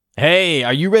Hey,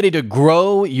 are you ready to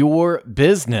grow your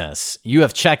business? You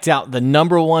have checked out the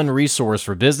number one resource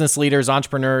for business leaders,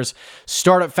 entrepreneurs,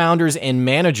 startup founders, and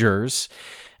managers.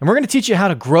 And we're going to teach you how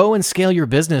to grow and scale your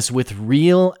business with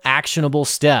real actionable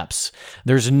steps.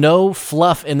 There's no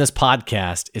fluff in this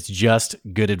podcast. It's just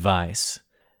good advice.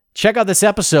 Check out this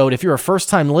episode. If you're a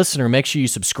first-time listener, make sure you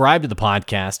subscribe to the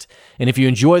podcast. And if you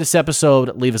enjoy this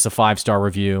episode, leave us a 5-star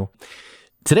review.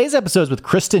 Today's episode is with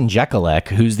Kristen Jekulek,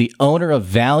 who's the owner of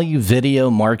Value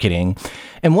Video Marketing.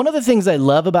 And one of the things I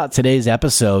love about today's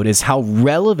episode is how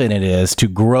relevant it is to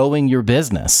growing your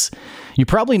business. You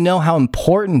probably know how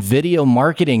important video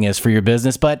marketing is for your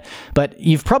business, but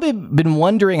you've probably been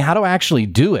wondering, how do I actually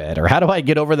do it? Or how do I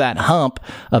get over that hump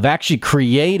of actually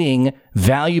creating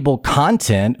valuable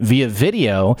content via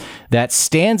video that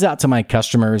stands out to my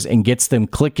customers and gets them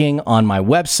clicking on my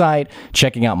website,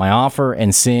 checking out my offer,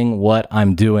 and seeing what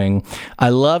I'm doing? I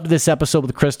loved this episode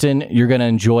with Kristen. You're going to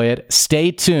enjoy it.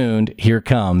 Stay tuned. Here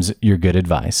comes your good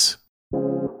advice.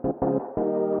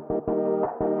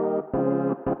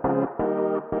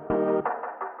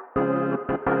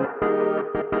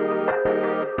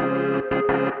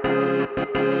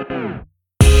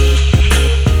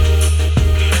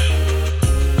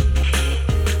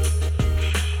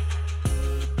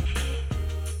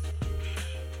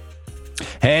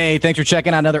 Hey, thanks for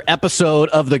checking out another episode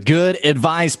of the Good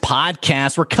Advice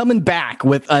Podcast. We're coming back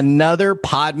with another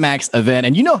PodMax event.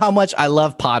 And you know how much I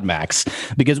love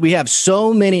PodMax because we have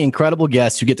so many incredible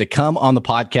guests who get to come on the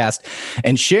podcast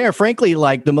and share, frankly,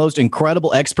 like the most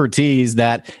incredible expertise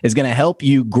that is going to help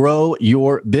you grow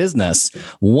your business.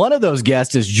 One of those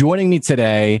guests is joining me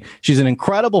today. She's an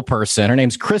incredible person. Her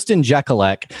name's Kristen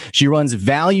Jekulek. She runs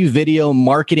Value Video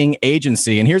Marketing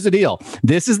Agency. And here's the deal.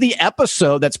 This is the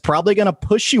episode that's probably going to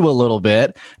push you a little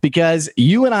bit because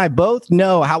you and I both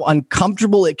know how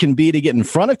uncomfortable it can be to get in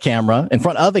front of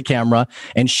a camera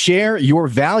and share your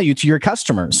value to your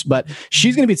customers. But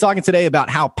she's going to be talking today about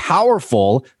how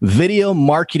powerful video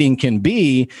marketing can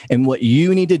be and what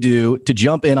you need to do to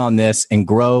jump in on this and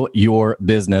grow your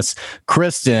business.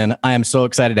 Kristen, I am so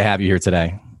excited to have you here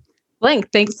today.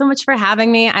 Blink, thanks so much for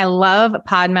having me. I love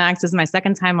PodMax. This is my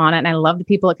second time on it, and I love the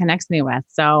people it connects me with.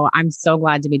 So I'm so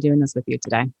glad to be doing this with you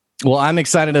today. Well, I'm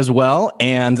excited as well,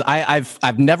 and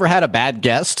I've never had a bad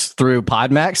guest through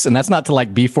PodMax, and that's not to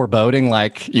like be foreboding,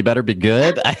 like you better be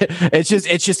good.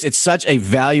 It's such a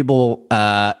valuable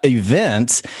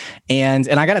event, and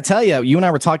I got to tell you, you and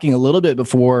I were talking a little bit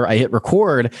before I hit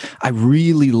record. I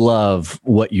really love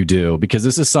what you do because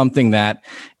this is something that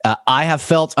I have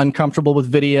felt uncomfortable with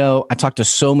video. I talk to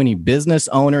so many business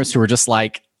owners who are just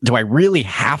like, do I really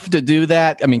have to do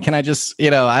that? I mean, can I just,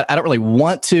 I don't really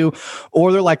want to,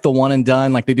 or they're like the one and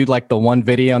done, like they do like the one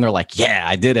video and they're like, yeah,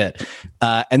 I did it.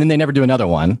 And then they never do another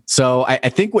one. So I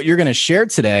think what you're going to share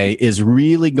today is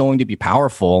really going to be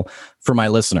powerful for my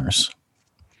listeners.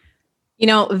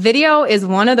 Video is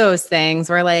one of those things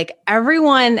where like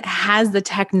everyone has the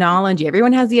technology,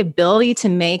 everyone has the ability to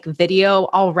make video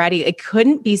already. It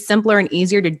couldn't be simpler and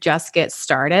easier to just get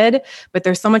started, but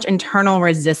there's so much internal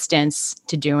resistance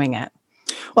to doing it.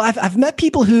 Well, I've met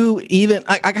people who even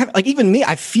me,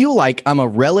 I feel like I'm a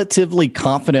relatively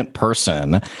confident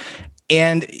person.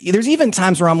 And there's even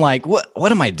times where I'm like,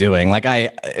 what am I doing? Like,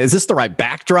 is this the right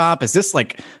backdrop? Is this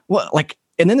like, what, like,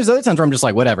 and then there's other times where I'm just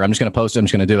like, whatever, I'm just going to post it. I'm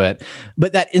just going to do it.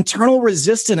 But that internal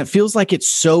resistance, it feels like it's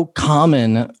so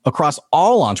common across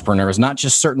all entrepreneurs, not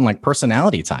just certain like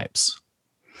personality types.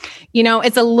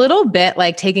 It's a little bit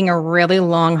like taking a really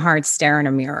long, hard stare in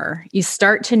a mirror. You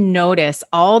start to notice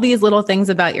all these little things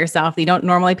about yourself that you don't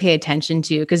normally pay attention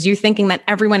to because you're thinking that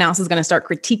everyone else is going to start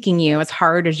critiquing you as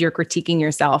hard as you're critiquing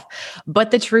yourself.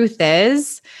 But the truth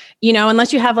is,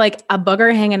 unless you have like a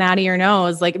booger hanging out of your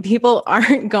nose, like people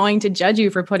aren't going to judge you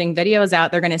for putting videos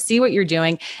out. They're going to see what you're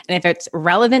doing. And if it's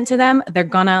relevant to them, they're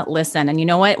going to listen. And you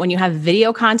know what? When you have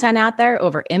video content out there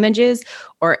over images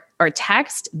or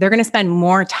text, they're going to spend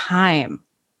more time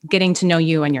getting to know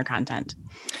you and your content.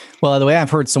 Well, the way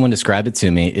I've heard someone describe it to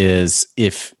me is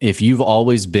if you've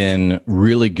always been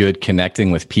really good connecting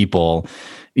with people,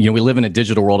 we live in a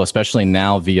digital world, especially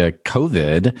now via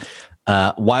COVID.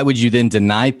 Why would you then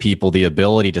deny people the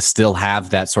ability to still have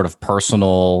that sort of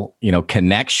personal,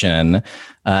 connection?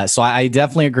 So I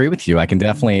definitely agree with you. I can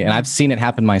definitely, and I've seen it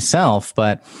happen myself,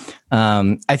 but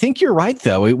I think you're right,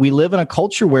 though. We live in a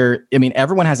culture where,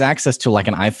 everyone has access to like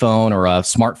an iPhone or a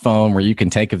smartphone where you can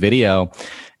take a video.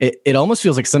 It almost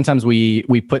feels like sometimes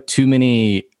we put too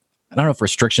many I don't know if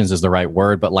restrictions is the right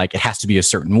word, but like it has to be a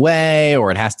certain way, or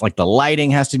it has to, like, the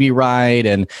lighting has to be right.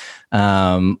 And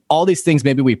all these things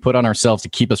maybe we put on ourselves to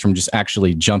keep us from just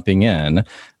actually jumping in.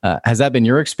 Has that been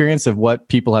your experience of what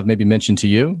people have maybe mentioned to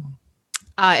you?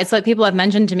 It's what people have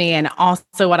mentioned to me, and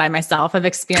also what I myself have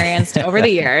experienced over the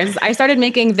years. I started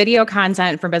making video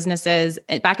content for businesses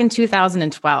back in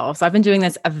 2012. So I've been doing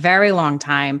this a very long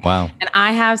time. Wow. And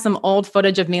I have some old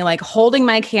footage of me like holding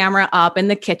my camera up in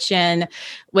the kitchen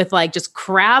with like just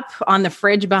crap on the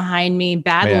fridge behind me,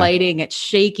 bad lighting, it's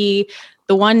shaky.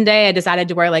 The one day I decided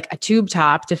to wear like a tube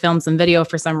top to film some video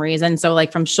for some reason. So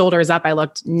like from shoulders up, I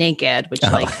looked naked, which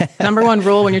like number one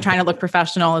rule when you're trying to look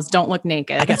professional is don't look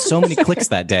naked. I got so many clicks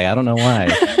that day. I don't know why.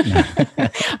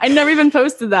 I never even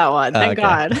posted that one. Thank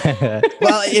God.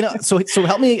 Well, so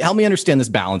help me understand this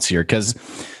balance here.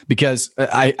 Because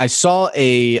I saw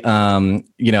a,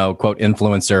 quote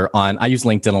influencer I use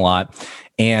LinkedIn a lot.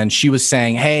 And she was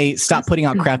saying, hey, stop putting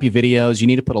out crappy videos. You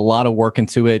need to put a lot of work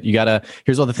into it.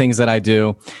 Here's all the things that I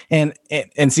do. And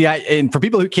for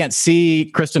people who can't see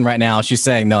Kristen right now, she's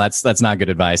saying, no, that's not good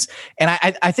advice. And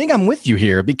I think I'm with you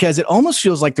here, because it almost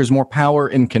feels like there's more power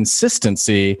in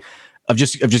consistency of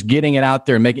just getting it out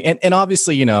there and making, and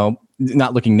obviously,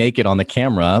 not looking naked on the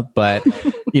camera, but,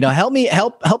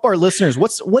 help our listeners.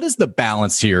 What is the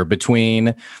balance here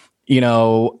between,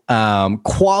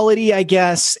 quality, I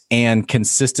guess, and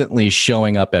consistently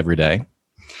showing up every day?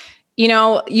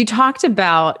 You talked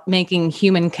about making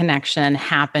human connection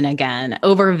happen again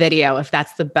over video, if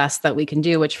that's the best that we can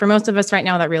do, which for most of us right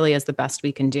now, that really is the best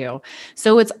we can do.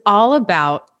 So it's all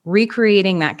about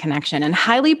recreating that connection, and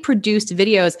highly produced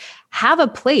videos have a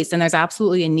place, and there's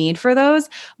absolutely a need for those.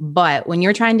 But when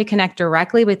you're trying to connect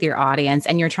directly with your audience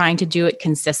and you're trying to do it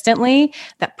consistently,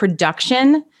 that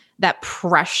production, that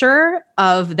pressure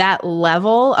of that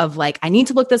level of like, I need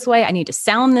to look this way, I need to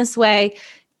sound this way,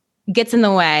 gets in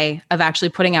the way of actually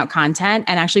putting out content,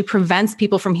 and actually prevents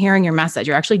people from hearing your message.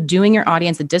 You're actually doing your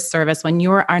audience a disservice when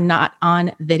you are not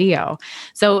on video.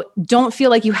 So don't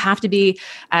feel like you have to be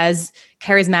as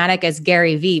charismatic as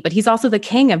Gary Vee, but he's also the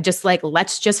king of just like,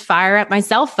 let's just fire up my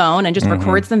cell phone and just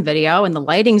record some video, and the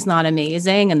lighting's not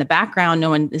amazing, and the background,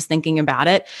 no one is thinking about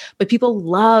it, but people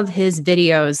love his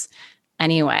videos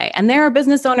anyway. And there are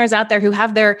business owners out there who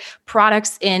have their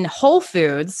products in Whole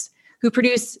Foods who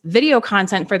produce video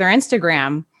content for their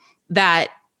Instagram that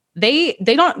they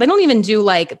don't even do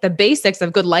like the basics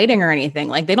of good lighting or anything.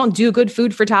 Like they don't do good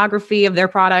food photography of their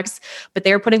products, but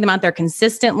they're putting them out there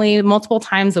consistently multiple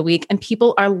times a week, and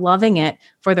people are loving it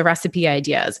for the recipe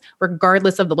ideas.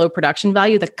 Regardless of the low production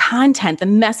value, the content, the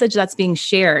message that's being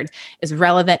shared is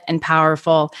relevant and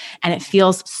powerful, and it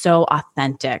feels so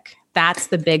authentic. That's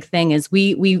the big thing, is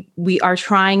we are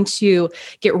trying to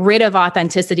get rid of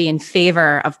authenticity in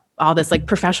favor of all this like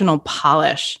professional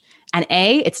polish. And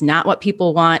A, it's not what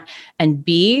people want. And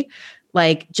B,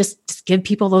 like just give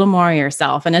people a little more of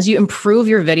yourself. And as you improve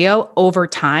your video over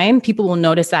time, people will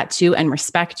notice that too and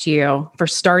respect you for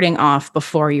starting off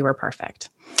before you were perfect.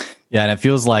 Yeah. And it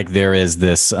feels like there is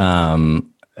this, I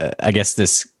guess,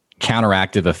 this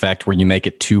counteractive effect where you make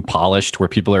it too polished,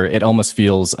 where it almost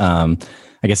feels, I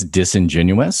guess,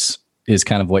 disingenuous is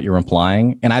kind of what you're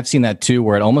implying. And I've seen that too,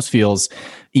 where it almost feels,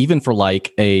 even for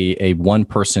like a one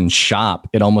person shop,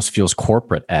 it almost feels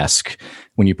corporate-esque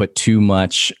when you put too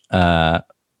much,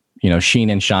 sheen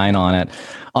and shine on it.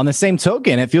 On the same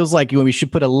token, it feels like we should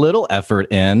put a little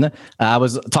effort in. I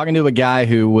was talking to a guy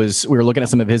we were looking at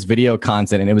some of his video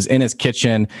content, and it was in his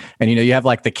kitchen. And, you have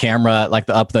like the camera, like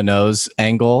the up the nose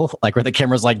angle, like where the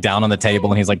camera's like down on the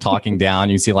table and he's like talking down.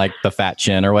 You see like the fat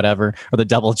chin or whatever, or the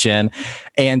double chin.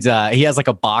 And he has like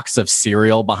a box of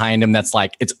cereal behind him that's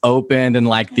like, it's opened, and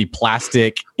like the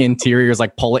plastic interior is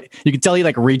like you can tell he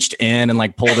like reached in and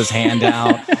like pulled his hand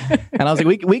out. And I was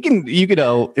like, we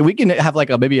can have like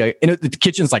the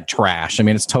kitchen's like trash. I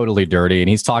mean, it's totally dirty. And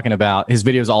he's talking about, his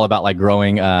video is all about like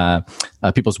growing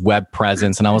people's web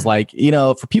presence. And I was like,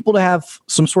 for people to have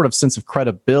some sort of sense of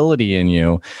credibility in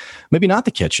you, maybe not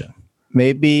the kitchen.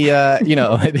 Maybe,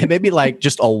 maybe like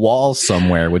just a wall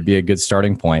somewhere would be a good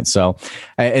starting point. So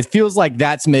it feels like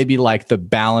that's maybe like the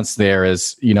balance there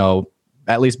is,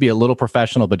 at least be a little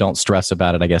professional, but don't stress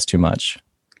about it, I guess, too much.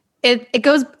 It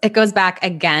goes back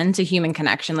again to human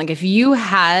connection. Like if you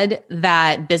had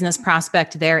that business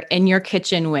prospect there in your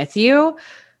kitchen with you,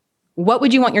 what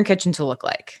would you want your kitchen to look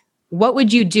like? what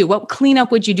would you do? What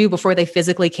cleanup would you do before they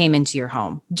physically came into your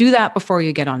home? Do that before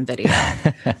you get on video,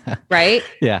 right?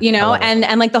 Yeah. You know,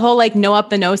 and like the whole like no up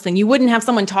the nose thing. You wouldn't have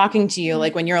someone talking to you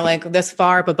like when you're like this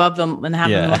far up above them and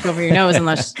have them look over your nose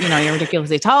unless, you know, you're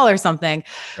ridiculously tall or something.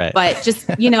 Right. But just,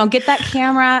 you know, get that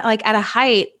camera like at a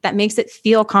height that makes it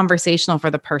feel conversational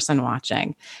for the person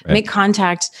watching. Right. Make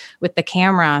contact with the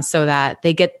camera so that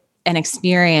they get an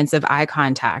experience of eye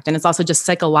contact. And it's also just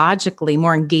psychologically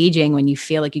more engaging when you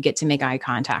feel like you get to make eye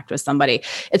contact with somebody.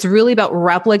 It's really about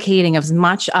replicating as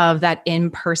much of that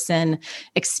in-person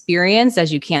experience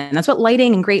as you can. And that's what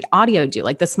lighting and great audio do.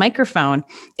 Like this microphone,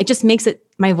 it just makes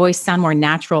my voice sound more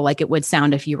natural, like it would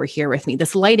sound if you were here with me.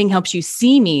 This lighting helps you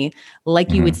see me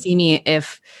like you would see me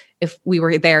if we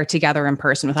were there together in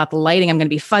person. Without the lighting, I'm going to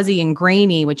be fuzzy and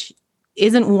grainy, which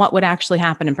isn't what would actually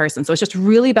happen in person. So it's just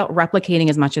really about replicating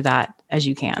as much of that as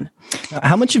you can.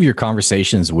 How much of your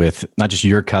conversations with not just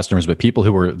your customers, but people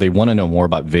who they want to know more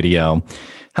about video,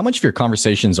 how much of your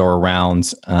conversations are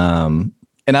around, and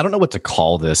I don't know what to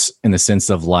call this in the sense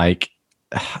of like,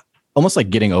 almost like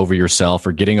getting over yourself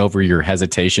or getting over your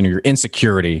hesitation or your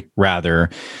insecurity rather,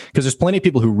 because there's plenty of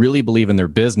people who really believe in their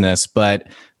business, but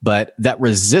that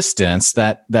resistance,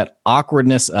 that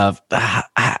awkwardness of,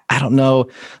 I don't know,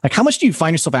 like how much do you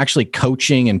find yourself actually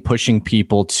coaching and pushing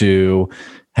people to,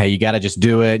 hey, you got to just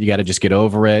do it. You got to just get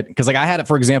over it. Because like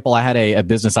for example, I had a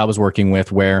business I was working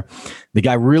with where the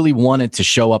guy really wanted to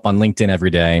show up on LinkedIn every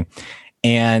day.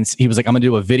 And he was like, I'm going to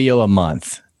do a video a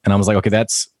month. And I was like, okay,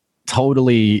 that's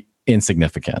totally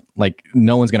insignificant. Like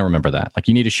no one's going to remember that. Like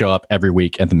you need to show up every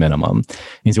week at the minimum. And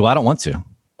he said, well, I don't want to.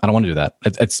 I don't want to do that.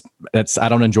 It's I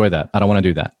don't enjoy that. I don't want to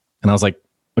do that. And I was like,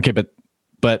 okay, but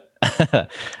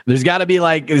there's got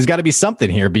to be something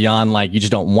here beyond like you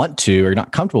just don't want to or you're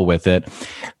not comfortable with it.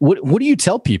 What do you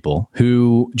tell people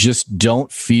who just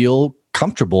don't feel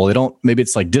comfortable? They don't, maybe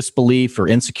it's like disbelief or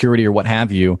insecurity or what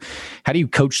have you. How do you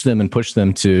coach them and push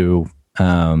them to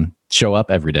show up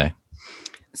every day?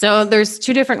 So there's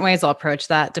two different ways I'll approach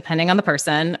that depending on the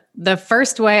person. The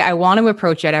first way I want to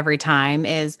approach it every time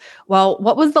is, well,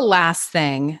 what was the last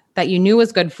thing that you knew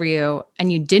was good for you and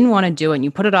you didn't want to do it and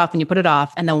you put it off and you put it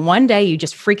off. And then one day you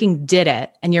just freaking did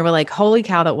it. And you were like, holy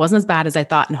cow, that wasn't as bad as I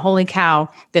thought. And holy cow,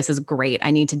 this is great. I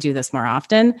need to do this more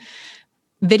often.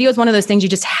 Video is one of those things you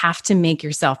just have to make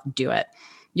yourself do it.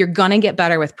 You're going to get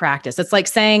better with practice. It's like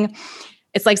saying,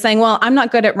 well, I'm not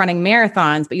good at running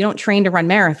marathons, but you don't train to run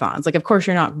marathons. Like, of course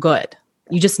you're not good.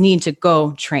 You just need to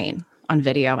go train on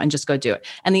video and just go do it.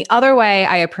 And the other way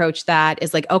I approach that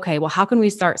is like, okay, well, how can we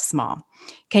start small?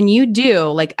 Can you do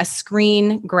like a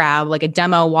screen grab, like a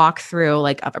demo walkthrough,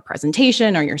 like of a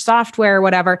presentation or your software or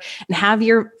whatever, and have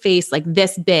your face like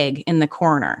this big in the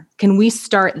corner? Can we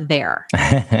start there?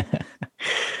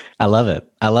 I love it.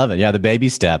 Yeah, the baby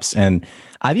steps. And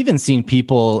I've even seen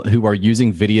people who are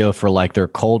using video for like their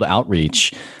cold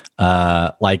outreach,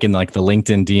 like in like the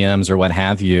LinkedIn DMs or what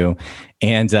have you.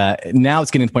 And now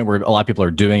it's getting to the point where a lot of people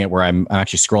are doing it where I'm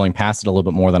actually scrolling past it a little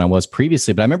bit more than I was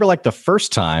previously. But I remember like the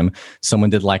first time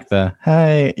someone did like the,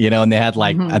 hey, you know, and they had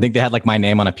like, I think they had like my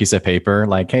name on a piece of paper,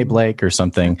 like, hey, Blake or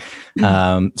something.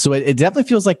 So it definitely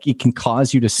feels like it can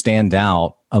cause you to stand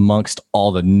out amongst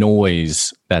all the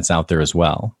noise that's out there as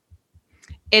well.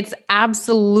 It's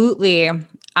absolutely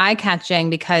eye-catching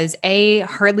because A,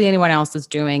 hardly anyone else is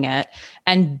doing it.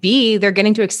 And B, they're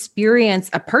getting to experience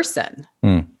a person.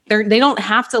 They don't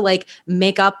have to like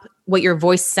make up what your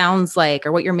voice sounds like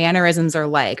or what your mannerisms are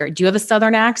like, or do you have a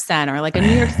Southern accent or like a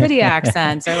New York City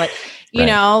accent or like, you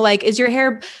know, like, is your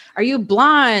hair, are you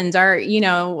blonde? Or, you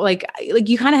know, like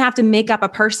you kind of have to make up a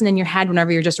person in your head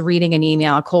whenever you're just reading an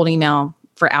email, a cold email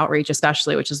for outreach,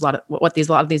 especially, which is a lot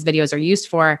of these videos are used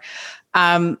for.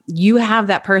 You have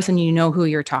that person, you know who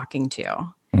you're talking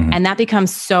to, and that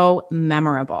becomes so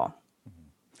memorable.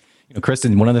 You know,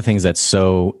 Kristen, one of the things that's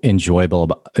so enjoyable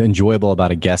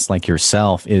about a guest like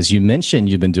yourself is you mentioned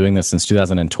you've been doing this since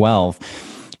 2012.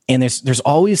 And there's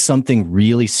always something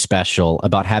really special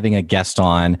about having a guest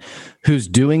on who's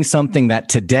doing something that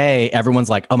today everyone's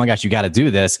like, oh my gosh, you got to do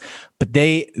this. But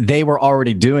they were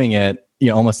already doing it, you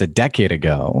know, almost a decade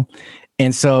ago.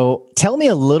 And so tell me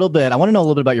a little bit, I want to know a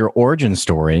little bit about your origin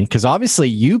story, because obviously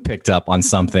you picked up on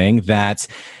something that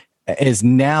is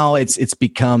now it's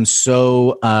become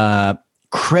so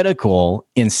critical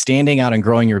in standing out and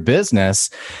growing your business.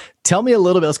 Tell me a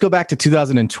little bit, let's go back to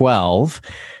 2012.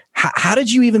 How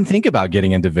did you even think about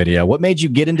getting into video? What made you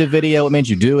get into video? What made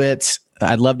you do it?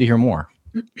 I'd love to hear more.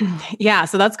 Yeah,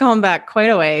 so that's going back quite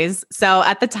a ways. So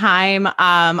at the time,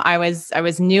 I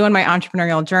was new in my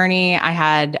entrepreneurial journey. I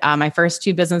had my first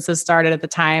two businesses started at the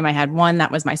time. I had one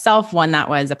that was myself, one that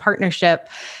was a partnership.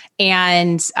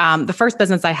 And the first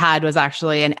business I had was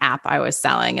actually an app I was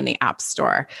selling in the App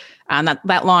Store.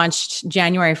 That launched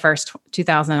January 1st,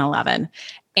 2011.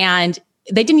 And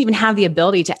they didn't even have the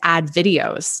ability to add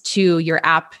videos to your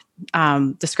app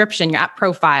description, your app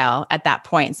profile at that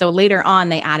point. So later on,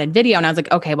 they added video, and I was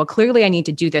like, okay, well, clearly I need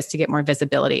to do this to get more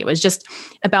visibility. It was just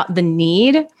about the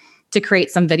need to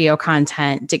create some video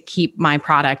content to keep my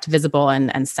product visible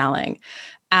and selling.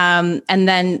 And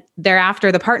then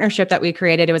thereafter, the partnership that we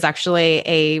created, it was actually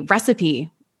a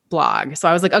recipe blog. So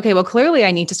I was like, okay, well, clearly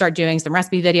I need to start doing some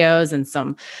recipe videos and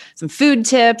some food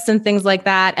tips and things like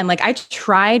that. And like, I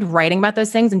tried writing about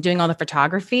those things and doing all the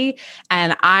photography,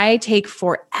 and I take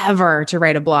forever to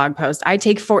write a blog post. I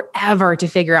take forever to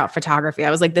figure out photography. I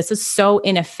was like, this is so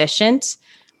inefficient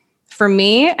for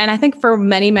me. And I think for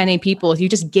many, many people, if you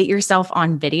just get yourself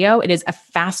on video, it is a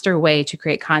faster way to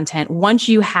create content. Once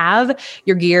you have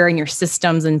your gear and your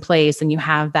systems in place and you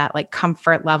have that like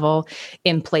comfort level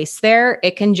in place there,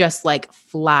 it can just like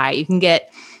fly.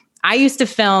 I used to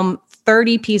film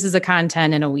 30 pieces of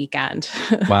content in a weekend.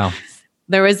 Wow.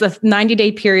 There was a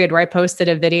 90-day period where I posted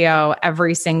a video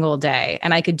every single day,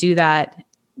 and I could do that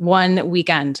one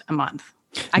weekend a month.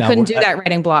 I couldn't do that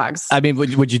writing blogs. I mean,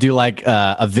 would you do like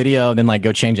a video and then like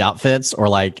go change outfits, or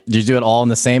like did you do it all in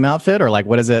the same outfit, or like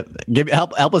what is it?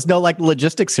 Help us know like the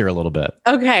logistics here a little bit.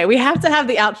 Okay, we have to have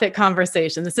the outfit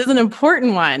conversation. This is an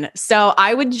important one. So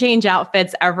I would change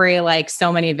outfits every like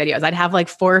so many videos. I'd have like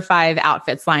 4 or 5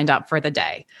 outfits lined up for the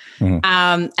day, and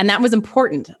that was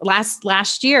important.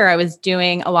 Last year, I was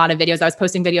doing a lot of videos. I was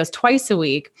posting videos twice a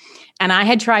week. And I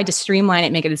had tried to streamline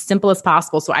it, make it as simple as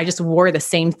possible. So I just wore the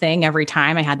same thing every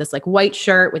time. I had this like white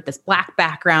shirt with this black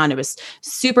background. It was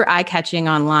super eye-catching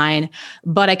online,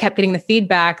 but I kept getting the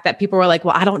feedback that people were like,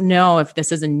 well, I don't know if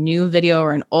this is a new video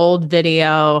or an old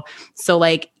video. So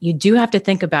like, you do have to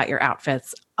think about your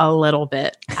outfits a little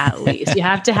bit, at least. You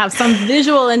have to have some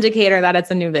visual indicator that it's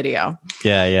a new video.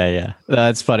 Yeah.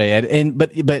 That's funny.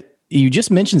 But you just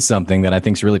mentioned something that I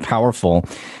think is really powerful.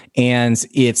 And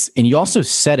you also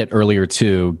said it earlier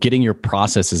too, getting your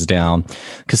processes down.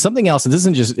 Because something else, and this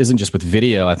isn't just with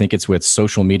video, I think it's with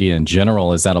social media in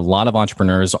general, is that a lot of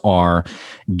entrepreneurs are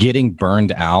getting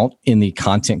burned out in the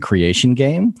content creation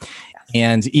game.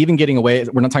 And even getting away,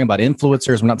 we're not talking about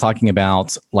influencers. We're not talking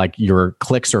about like your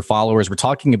clicks or followers. We're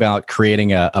talking about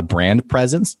creating a brand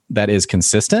presence that is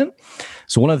consistent.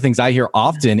 So one of the things I hear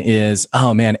often is,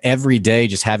 oh man, every day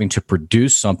just having to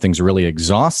produce something's really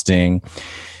exhausting.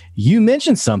 You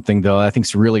mentioned something though, I think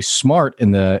is really smart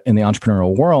in the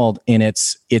entrepreneurial world, and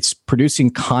it's producing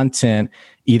content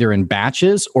either in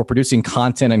batches or producing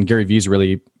content. And Gary Vee's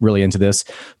really, really into this,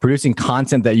 producing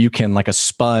content that you can like a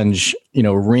sponge,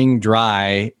 wring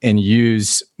dry and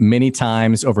use many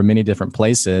times over many different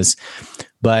places.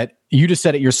 But you just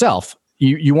said it yourself.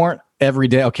 You weren't every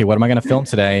day, okay, what am I going to film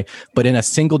today? But in a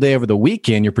single day over the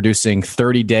weekend, you're producing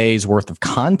 30 days worth of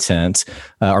content,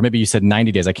 or maybe you said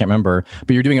 90 days, I can't remember,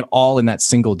 but you're doing it all in that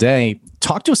single day.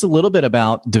 Talk to us a little bit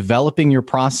about developing your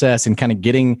process and kind of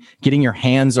getting your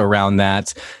hands around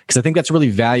that, because I think that's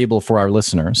really valuable for our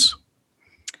listeners.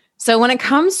 So when it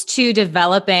comes to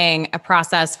developing a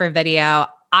process for video,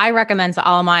 I recommend to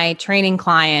all my training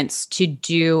clients to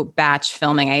do batch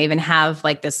filming. I even have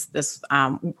like this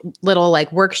little like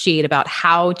worksheet about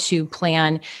how to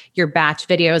plan your batch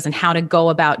videos and how to go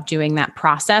about doing that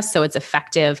process so it's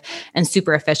effective and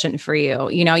super efficient for you.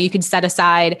 You could set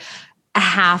aside a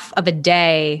half of a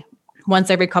day once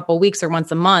every couple of weeks or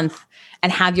once a month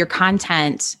and have your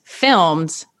content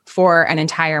filmed for an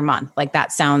entire month. Like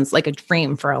that sounds like a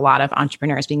dream for a lot of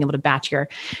entrepreneurs, being able to batch your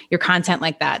content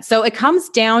like that. So it comes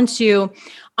down to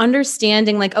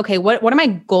understanding like, okay, what are my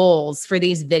goals for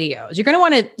these videos? You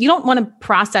don't want to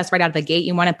process right out of the gate.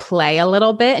 You want to play a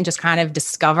little bit and just kind of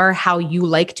discover how you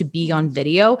like to be on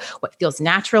video, what feels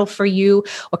natural for you,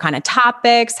 what kind of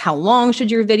topics, how long should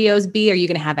your videos be? Are you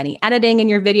going to have any editing in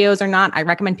your videos or not? I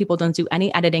recommend people don't do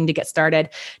any editing to get started.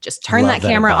 Just turn that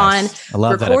camera on,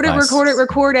 record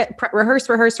it,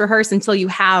 rehearse until you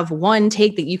have one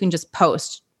take that you can just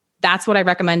post. That's what I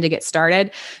recommend to get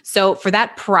started. So for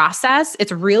that process,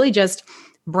 it's really just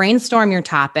brainstorm your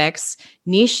topics,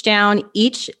 niche down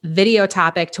each video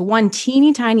topic to one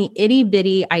teeny tiny itty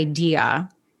bitty idea,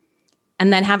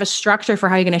 and then have a structure for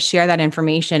how you're going to share that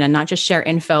information, and not just share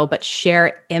info, but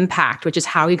share impact, which is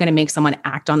how you're going to make someone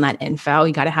act on that info.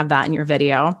 You got to have that in your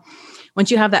video. Once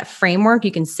you have that framework,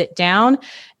 you can sit down.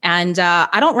 And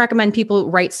I don't recommend people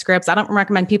write scripts. I don't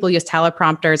recommend people use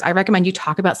teleprompters. I recommend you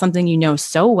talk about something you know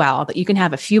so well that you can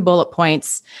have a few bullet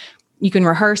points. You can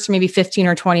rehearse for maybe 15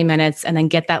 or 20 minutes and then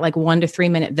get that like 1 to 3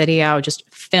 minute video just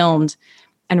filmed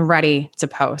and ready to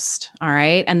post. All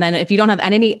right. And then if you don't have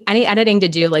any editing to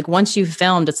do, like once you've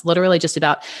filmed, it's literally just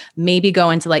about maybe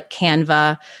go into like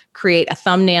Canva, create a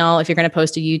thumbnail. If you're going to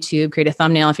post to YouTube, create a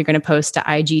thumbnail. If you're going to post to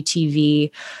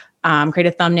IGTV, create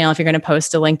a thumbnail. If you're going to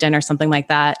post to LinkedIn or something like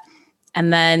that.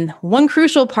 And then one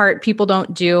crucial part people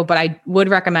don't do, but I would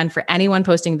recommend for anyone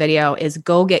posting video is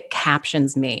go get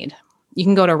captions made. You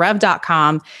can go to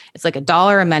rev.com. It's like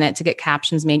 $1 a minute to get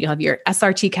captions made. You'll have your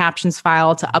SRT captions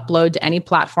file to upload to any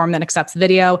platform that accepts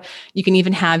video. You can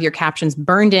even have your captions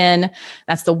burned in.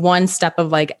 That's the one step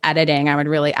of like editing I would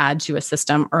really add to a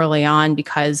system early on,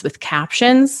 because with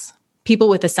captions, people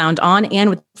with the sound on and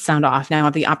with the sound off now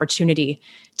have the opportunity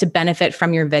to benefit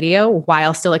from your video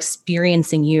while still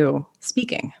experiencing you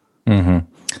speaking. Mm-hmm.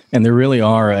 And there really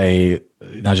are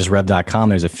not just rev.com,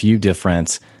 there's a few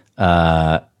different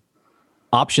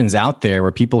options out there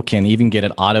where people can even get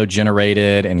it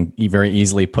auto-generated and very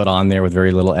easily put on there with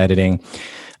very little editing.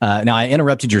 Now, I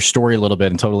interrupted your story a little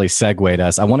bit and totally segued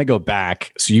us. I want to go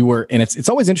back. So you were, and it's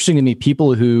always interesting to me,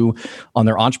 people who on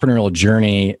their entrepreneurial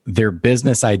journey, their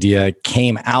business idea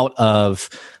came out of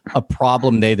a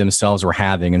problem they themselves were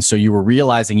having. And so you were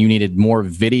realizing you needed more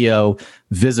video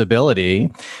visibility.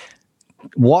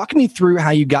 Walk me through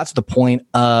how you got to the point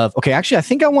of, okay, actually, I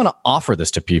think I want to offer this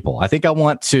to people. I think I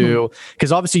want to,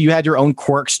 because obviously you had your own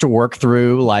quirks to work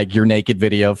through, like your naked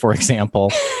video, for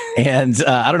example. And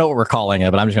I don't know what we're calling it,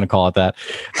 but I'm just going to call it that.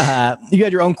 You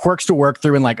had your own quirks to work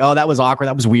through and like, oh, that was awkward.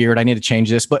 That was weird. I need to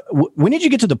change this. But when did you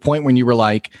get to the point when you were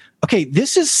like, okay,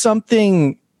 this is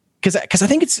something, because I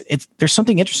think there's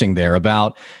something interesting there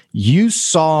about you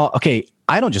saw, okay,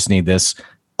 I don't just need this.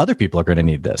 Other people are going to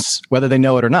need this, whether they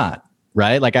know it or not.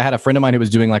 Right? Like I had a friend of mine who was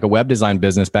doing like a web design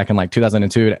business back in like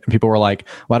 2002. And people were like,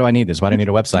 why do I need this? Why do I need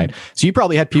a website? So you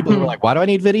probably had people who were like, why do I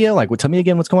need video? Like, tell me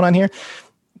again, what's going on here?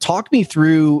 Talk me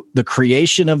through the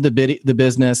creation of the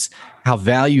business, how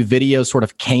Value Video sort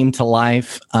of came to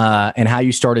life, and how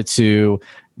you started to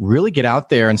really get out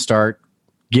there and start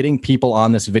getting people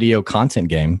on this video content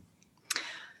game.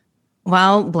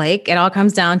 Well, Blake, it all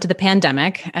comes down to the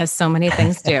pandemic, as so many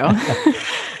things do.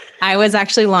 I was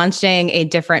actually launching a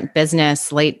different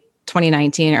business late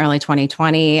 2019, early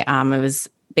 2020. It was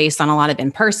based on a lot of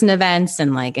in-person events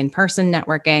and like in-person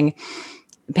networking.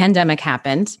 The pandemic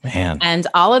happened. Man. And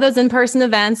all of those in-person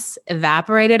events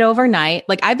evaporated overnight.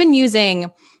 Like I've been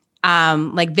using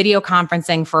like video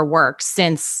conferencing for work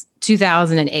since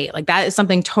 2008. Like that is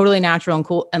something totally natural and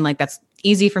cool. And like that's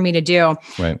easy for me to do.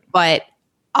 Right. But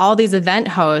all these event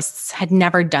hosts had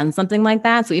never done something like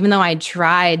that. So even though I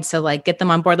tried to like get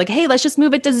them on board, like, hey, let's just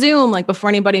move it to Zoom, like before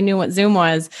anybody knew what Zoom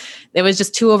was, it was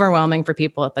just too overwhelming for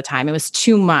people at the time. It was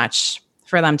too much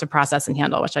for them to process and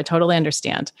handle, which I totally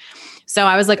understand. So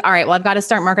I was like, all right, well, I've got to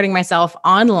start marketing myself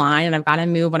online and I've got to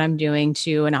move what I'm doing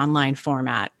to an online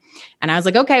format. And I was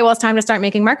like, okay, well, it's time to start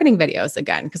making marketing videos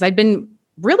again, because I'd been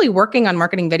really working on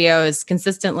marketing videos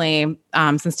consistently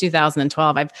since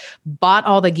 2012. I've bought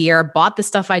all the gear, bought the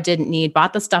stuff I didn't need,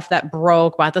 bought the stuff that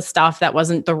broke, bought the stuff that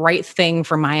wasn't the right thing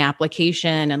for my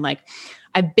application. And like,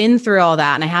 I've been through all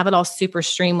that and I have it all super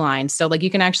streamlined. So like you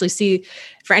can actually see,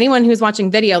 for anyone who's watching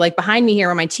video, like behind me here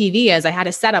where my TV is, I had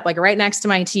a setup like right next to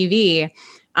my TV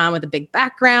with a big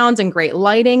background and great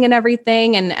lighting and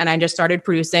everything. And I just started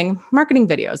producing marketing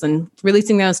videos and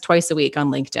releasing those twice a week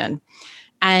on LinkedIn.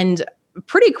 And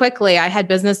pretty quickly, I had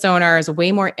business owners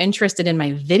way more interested in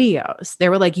my videos. They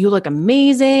were like, you look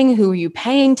amazing. Who are you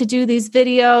paying to do these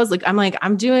videos? Like,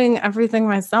 I'm doing everything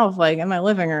myself, like in my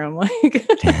living room. Like,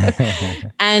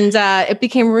 and it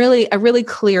became a really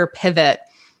clear pivot,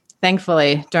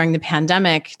 thankfully, during the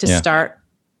pandemic to start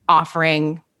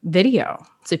offering video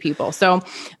to people. So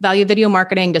Value Video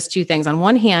Marketing does two things. On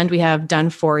one hand, we have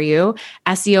done for you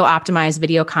SEO optimized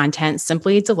video content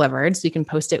simply delivered, so you can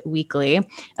post it weekly. And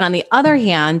on the other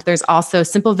hand, there's also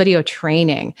simple video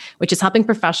training, which is helping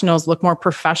professionals look more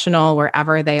professional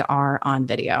wherever they are on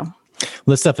video.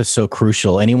 Well, this stuff is so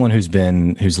crucial. Anyone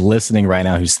who's listening right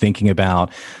now, who's thinking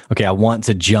about, okay, I want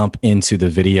to jump into the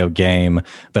video game,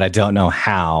 but I don't know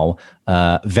how.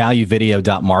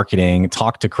 ValueVideo.marketing.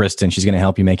 Talk to Kristen. She's going to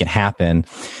help you make it happen.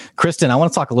 Kristen, I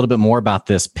want to talk a little bit more about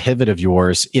this pivot of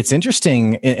yours. It's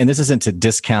interesting, and this isn't to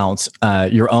discount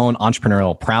your own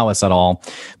entrepreneurial prowess at all,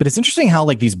 but it's interesting how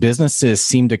like these businesses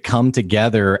seem to come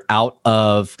together out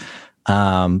of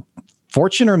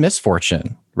fortune or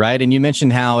misfortune. Right. And you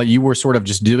mentioned how you were sort of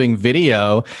just doing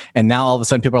video and now all of a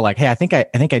sudden people are like, hey, I think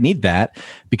I need that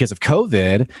because of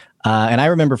COVID. And I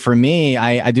remember for me,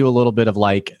 I do a little bit of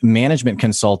like management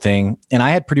consulting and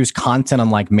I had produced content on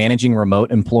like managing remote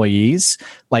employees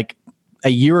like a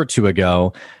year or two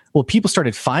ago Well, people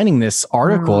started finding this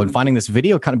article and finding this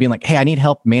video, kind of being like, hey, I need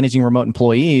help managing remote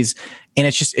employees. And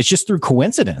it's just through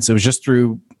coincidence. It was just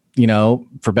through,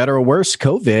 for better or worse,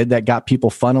 COVID that got people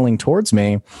funneling towards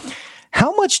me.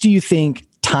 How much do you think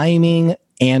timing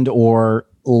and or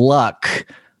luck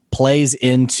plays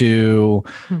into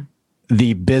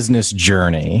the business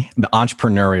journey, the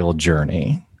entrepreneurial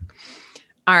journey?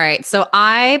 All right. So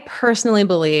I personally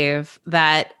believe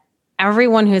that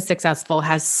everyone who's successful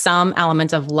has some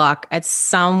element of luck. At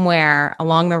somewhere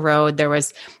along the road, there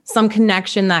was some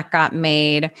connection that got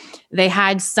made. They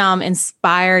had some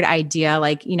inspired idea.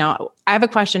 Like, I have a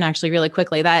question actually really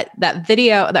quickly. That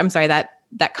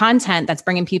content that's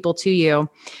bringing people to you,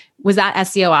 was that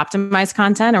SEO optimized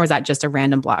content, or was that just a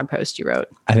random blog post you wrote?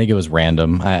 I think it was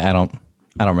random. I don't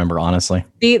remember, honestly.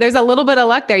 See, there's a little bit of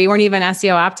luck there. You weren't even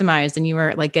SEO optimized and you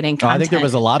were like getting content. I think there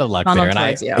was a lot of luck there.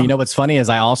 And what's funny is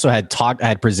I also I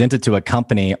had presented to a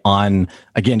company on,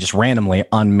 again, just randomly,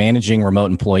 on managing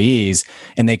remote employees.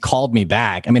 And they called me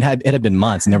back. I mean, it had been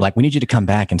months, and they were like, we need you to come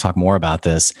back and talk more about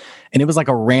this. And it was like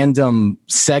a random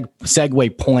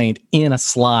segue point in a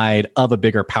slide of a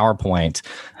bigger PowerPoint.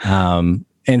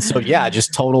 And so, yeah,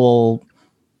 just total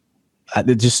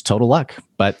luck.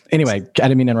 But anyway, I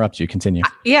didn't mean to interrupt you. Continue.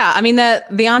 Yeah. I mean,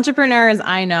 the entrepreneurs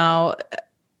I know,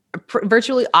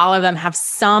 virtually all of them have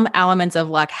some elements of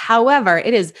luck. However,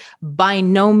 it is by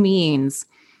no means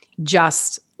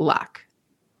just luck.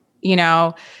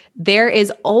 There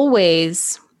is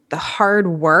always the hard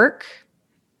work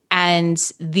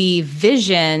and the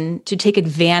vision to take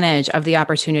advantage of the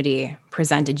opportunity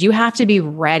presented. You have to be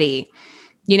ready.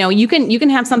 You can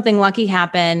have something lucky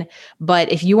happen,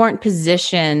 but if you aren't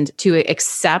positioned to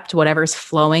accept whatever's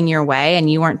flowing your way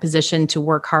and you aren't positioned to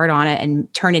work hard on it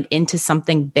and turn it into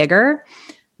something bigger,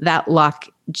 that luck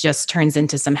just turns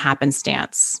into some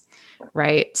happenstance,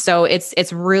 right? So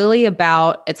it's really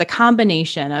about, it's a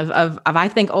combination of I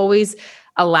think always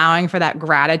allowing for that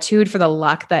gratitude for the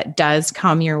luck that does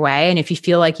come your way. And if you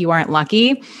feel like you aren't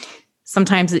lucky,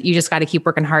 sometimes you just got to keep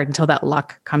working hard until that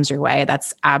luck comes your way.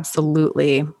 That's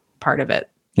absolutely part of it.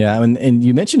 Yeah. And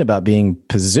you mentioned about being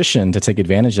positioned to take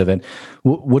advantage of it.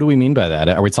 What do we mean by that?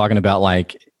 Are we talking about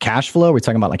like cash flow? Are we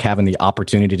talking about like having the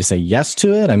opportunity to say yes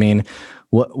to it? I mean,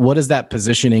 what does that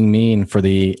positioning mean for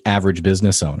the average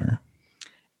business owner?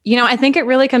 I think it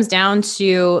really comes down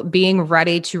to being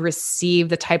ready to receive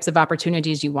the types of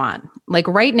opportunities you want. Like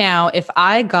right now, if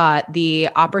I got the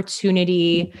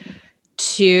opportunity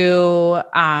to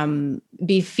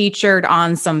be featured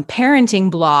on some parenting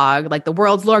blog, like the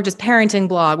world's largest parenting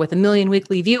blog with 1 million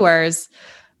weekly viewers,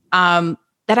 that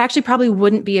actually probably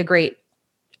wouldn't be a great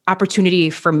opportunity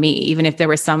for me, even if there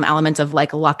was some element of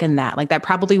like luck in that. Like that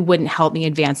probably wouldn't help me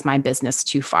advance my business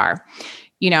too far.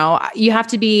 You have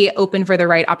to be open for the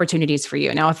right opportunities for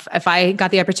you. Now, if I got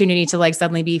the opportunity to like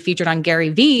suddenly be featured on Gary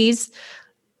Vee's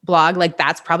blog, like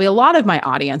that's probably a lot of my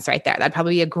audience right there. That'd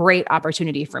probably be a great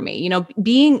opportunity for me.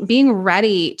 Being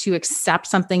ready to accept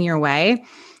something your way.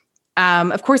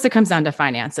 Of course, it comes down to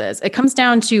finances. It comes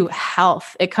down to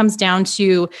health. It comes down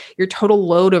to your total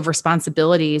load of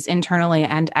responsibilities internally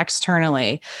and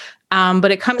externally.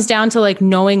 But it comes down to like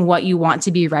knowing what you want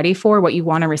to be ready for, what you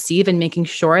want to receive, and making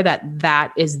sure that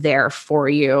that is there for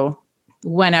you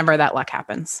whenever that luck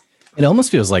happens. It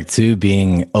almost feels like too,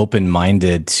 being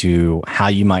open-minded to how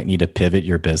you might need to pivot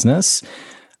your business.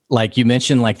 Like you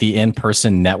mentioned, like the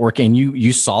in-person network, and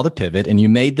you saw the pivot and you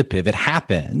made the pivot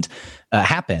happen.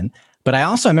 But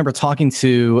I remember talking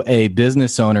to a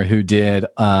business owner who did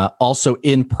also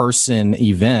in-person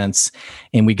events,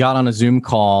 and we got on a Zoom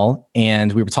call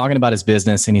and we were talking about his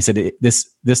business, and he said,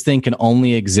 this thing can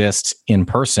only exist in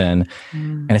person.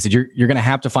 And I said, you're going to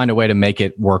have to find a way to make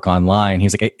it work online.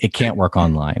 He's like, it can't work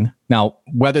online. Now,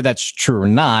 whether that's true or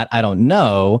not, I don't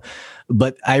know.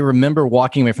 But I remember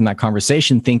walking away from that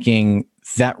conversation thinking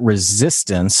that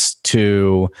resistance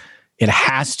to it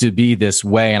has to be this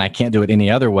way and I can't do it any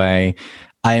other way,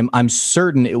 I'm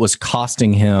certain it was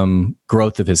costing him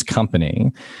growth of his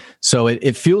company. So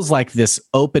it feels like this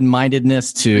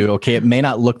open-mindedness to, okay, it may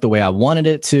not look the way I wanted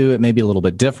it to. It may be a little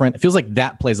bit different. It feels like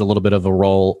that plays a little bit of a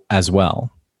role as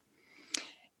well.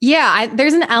 Yeah,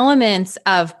 there's an element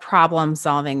of problem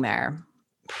solving there.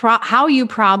 How you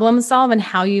problem solve and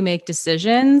how you make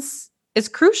decisions is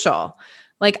crucial.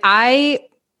 Like I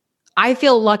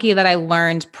feel lucky that I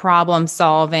learned problem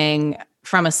solving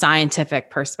from a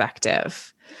scientific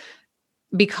perspective,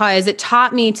 because it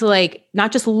taught me to like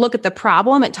not just look at the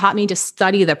problem, it taught me to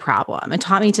study the problem. It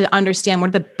taught me to understand what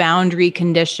are the boundary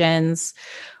conditions,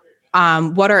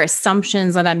 What are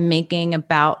assumptions that I'm making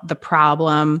about the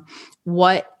problem?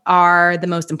 What are the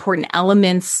most important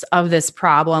elements of this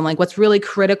problem? Like what's really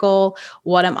critical?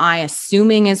 What am I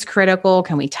assuming is critical?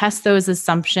 Can we test those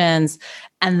assumptions?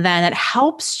 And then it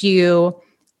helps you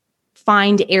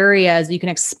find areas you can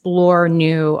explore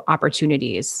new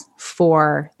opportunities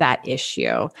for that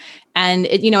issue. And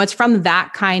it's from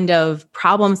that kind of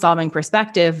problem solving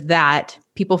perspective that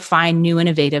people find new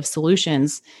innovative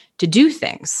solutions to do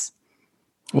things.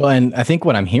 Well, and I think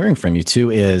what I'm hearing from you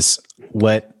too is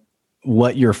what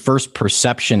your first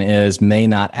perception is may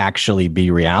not actually be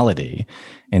reality.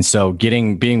 And so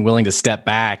being willing to step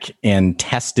back and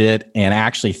test it and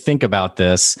actually think about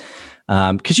this.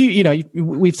 Because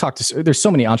we've talked to, there's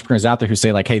so many entrepreneurs out there who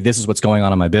say like, hey, this is what's going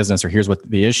on in my business, or here's what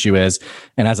the issue is.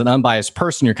 And as an unbiased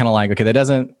person, you're kind of like, okay, that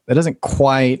doesn't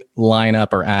quite line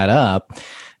up or add up.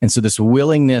 And so this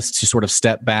willingness to sort of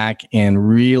step back and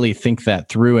really think that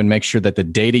through and make sure that the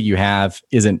data you have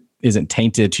isn't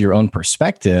tainted to your own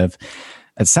perspective.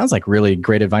 It sounds like really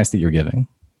great advice that you're giving.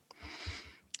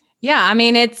 Yeah, I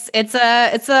mean, it's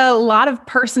a lot of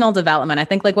personal development. I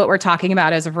think like what we're talking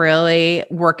about is really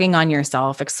working on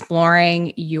yourself,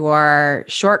 exploring your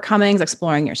shortcomings,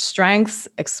 exploring your strengths,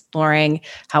 exploring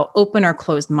how open or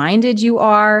closed-minded you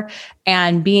are,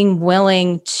 and being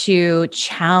willing to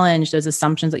challenge those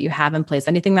assumptions that you have in place.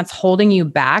 Anything that's holding you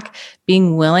back,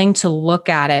 being willing to look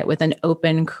at it with an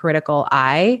open, critical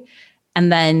eye,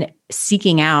 and then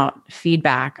seeking out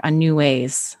feedback on new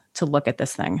ways to look at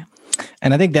this thing.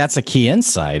 And I think that's a key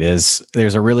insight. Is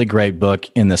there's a really great book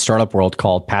in the startup world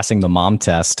called Passing the Mom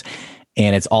Test.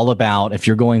 And it's all about, if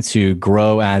you're going to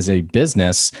grow as a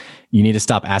business, you need to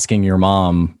stop asking your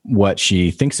mom what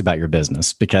she thinks about your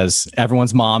business, because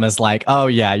everyone's mom is like, oh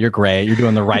yeah, you're great. You're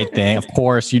doing the right thing. Of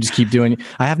course, you just keep doing,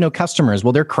 I have no customers.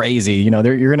 Well, they're crazy. They're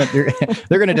going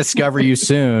to discover you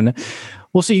soon.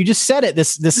 Well, so you just said it,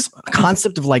 this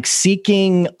concept of like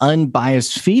seeking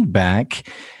unbiased feedback.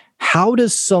 How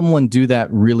does someone do that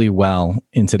really well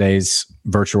in today's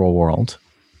virtual world?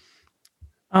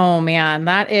 Oh man,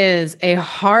 that is a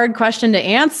hard question to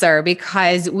answer,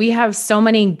 because we have so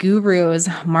many gurus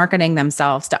marketing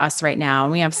themselves to us right now.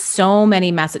 And we have so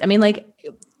many messages. I mean, like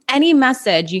any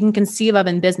message you can conceive of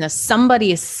in business,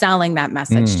 somebody is selling that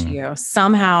message to you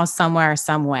somehow, somewhere,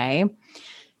 some way.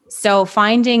 So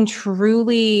finding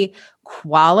truly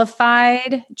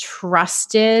qualified,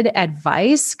 trusted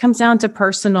advice comes down to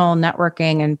personal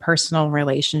networking and personal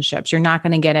relationships. You're not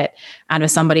going to get it out of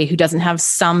somebody who doesn't have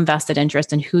some vested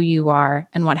interest in who you are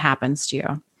and what happens to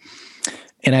you.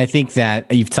 And I think that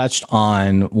you've touched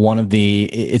on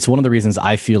it's one of the reasons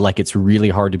I feel like it's really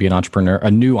hard to be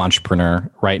a new entrepreneur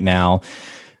right now,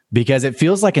 because it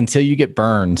feels like until you get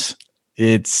burned,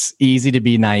 it's easy to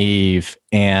be naive,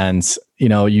 and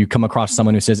you come across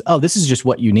someone who says, oh, this is just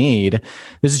what you need.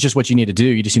 This is just what you need to do.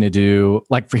 You just need to do,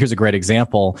 here's a great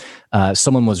example.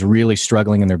 Someone was really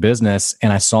struggling in their business,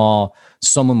 and I saw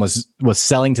someone was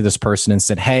selling to this person and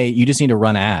said, hey, you just need to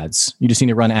run ads. You just need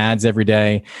to run ads every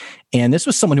day. And this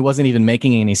was someone who wasn't even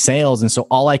making any sales. And so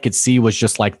all I could see was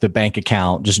just like the bank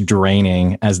account just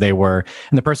draining as they were.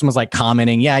 And the person was like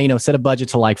commenting, yeah, set a budget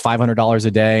to like $500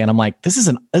 a day. And I'm like, this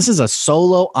is a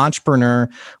solo entrepreneur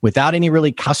without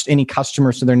any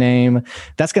customers to their name.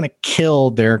 That's going to kill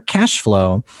their cash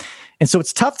flow. And so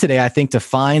it's tough today, I think, to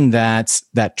find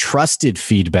that trusted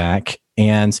feedback,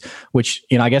 and which,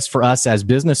 I guess for us as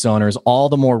business owners, all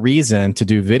the more reason to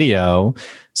do video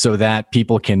so that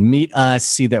people can meet us,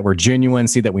 see that we're genuine,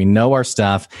 see that we know our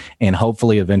stuff, and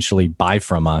hopefully eventually buy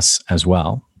from us as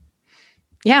well.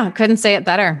 Yeah, couldn't say it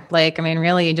better.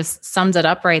 Really, you just summed it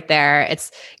up right there.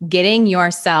 It's getting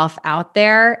yourself out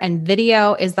there, and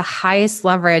video is the highest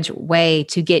leverage way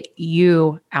to get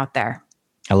you out there.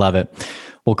 I love it.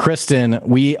 Well, Kristen,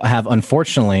 we have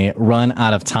unfortunately run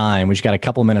out of time. We've got a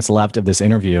couple minutes left of this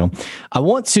interview. I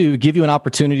want to give you an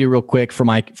opportunity real quick for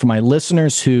my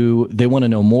listeners who they want to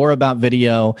know more about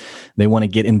video. They want to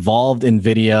get involved in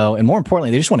video. And more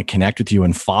importantly, they just want to connect with you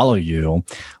and follow you.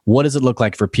 What does it look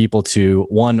like for people to,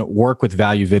 one, work with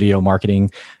Value Video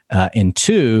Marketing, and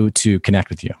two, to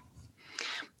connect with you?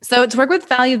 So to work with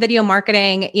Value Video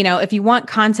Marketing, if you want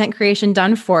content creation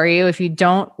done for you, if you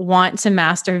don't want to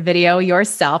master video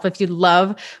yourself, if you'd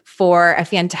love for a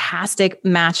fantastic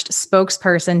matched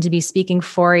spokesperson to be speaking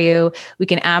for you, we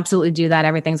can absolutely do that.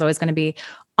 Everything's always going to be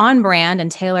on brand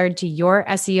and tailored to your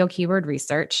SEO keyword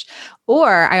research. Or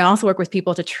I also work with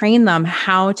people to train them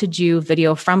how to do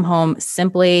video from home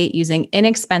simply using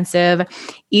inexpensive,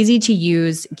 easy to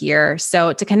use gear.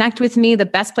 So to connect with me, the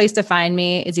best place to find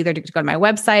me is either to go to my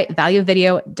website,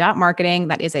 valuevideo.marketing.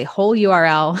 That is a whole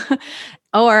URL.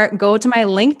 Or go to my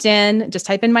LinkedIn, just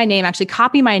type in my name, actually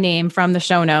copy my name from the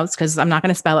show notes because I'm not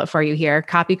going to spell it for you here.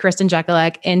 Copy Kristen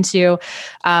Jekulek into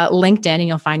LinkedIn and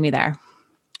you'll find me there.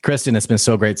 Kristen, it's been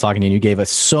so great talking to you. You gave us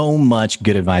so much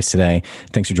good advice today.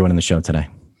 Thanks for joining the show today.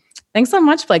 Thanks so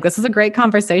much, Blake. This is a great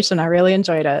conversation. I really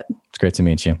enjoyed it. It's great to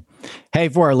meet you. Hey,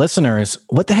 for our listeners,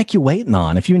 what the heck you waiting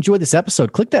on? If you enjoyed this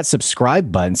episode, click that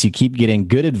subscribe button so you keep getting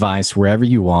good advice wherever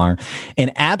you are.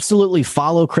 And absolutely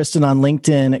follow Kristen on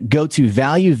LinkedIn. Go to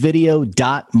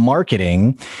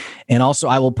valuevideo.marketing. And also,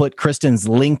 I will put Kristen's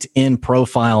LinkedIn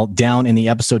profile down in the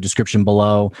episode description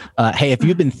below. Hey, if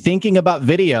you've been thinking about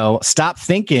video, stop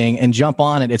thinking and jump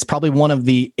on it. It's probably one of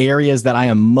the areas that I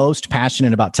am most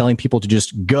passionate about telling people to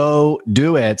just go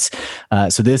do it.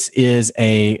 So this is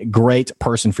a great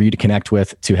person for you to connect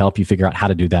with to help you figure out how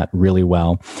to do that really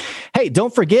well. Hey,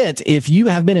 don't forget, if you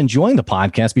have been enjoying the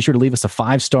podcast, be sure to leave us a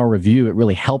 5-star review. It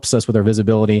really helps us with our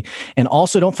visibility. And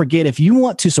also don't forget, if you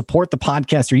want to support the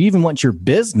podcast or you even want your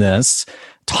business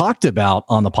talked about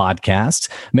on the podcast,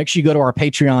 make sure you go to our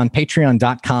Patreon,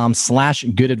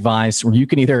 patreon.com/good advice, where you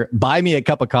can either buy me a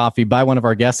cup of coffee, buy one of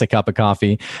our guests a cup of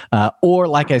coffee, or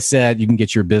like I said, you can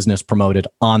get your business promoted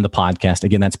on the podcast.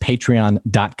 Again, that's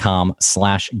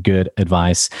patreon.com/good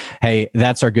advice. Hey,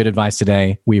 that's our good advice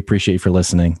today. We appreciate you for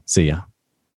listening. See ya.